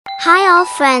Hi all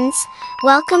friends,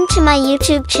 welcome to my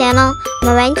YouTube channel,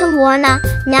 Marenka Warna.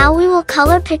 Now we will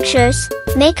color pictures,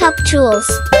 makeup tools.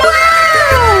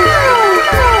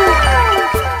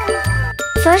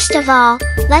 First of all,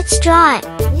 let's draw it.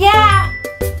 Yeah!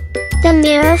 The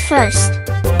mirror first.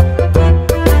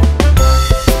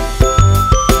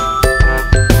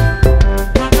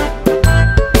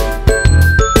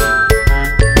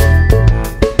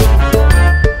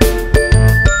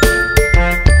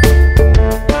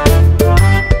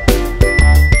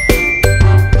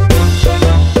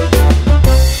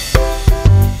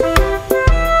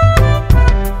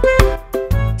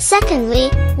 Secondly,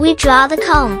 we draw the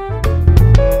comb.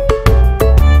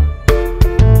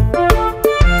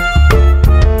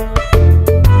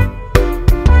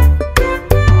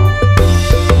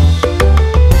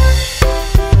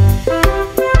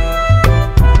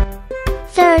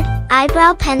 Third,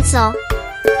 eyebrow pencil.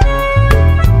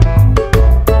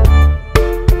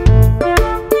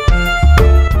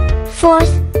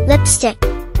 Fourth, lipstick.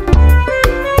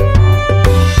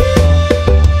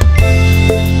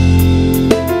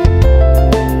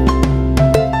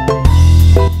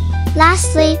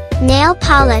 Lastly, nail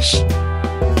polish.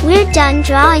 We're done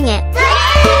drawing it.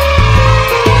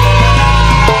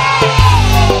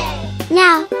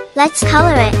 Now, let's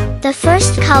color it. The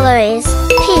first color is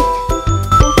pink.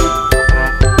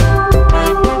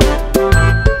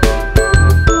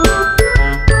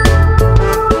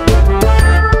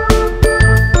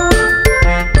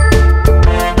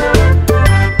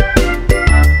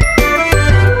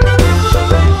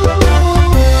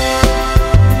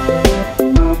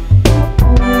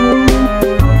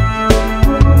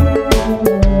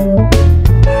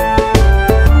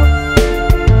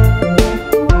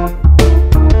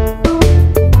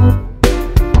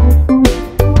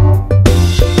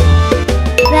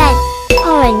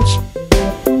 Orange,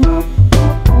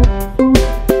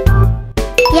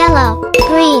 yellow,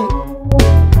 green,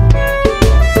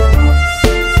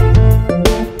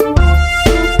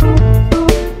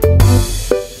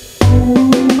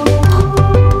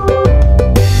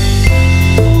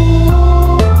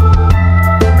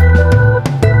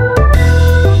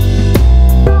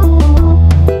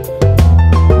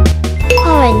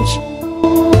 orange,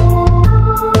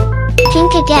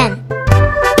 pink again.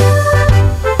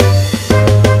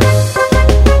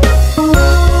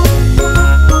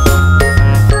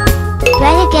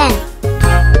 Red again.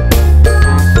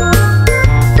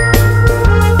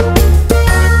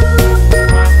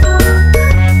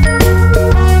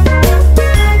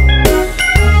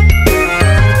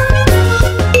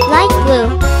 Light blue.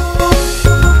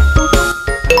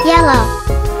 Yellow.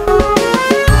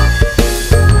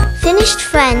 Finished,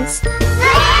 friends.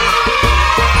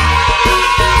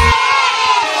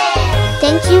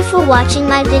 Thank you for watching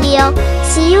my video.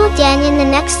 See you again in the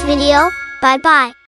next video. Bye bye.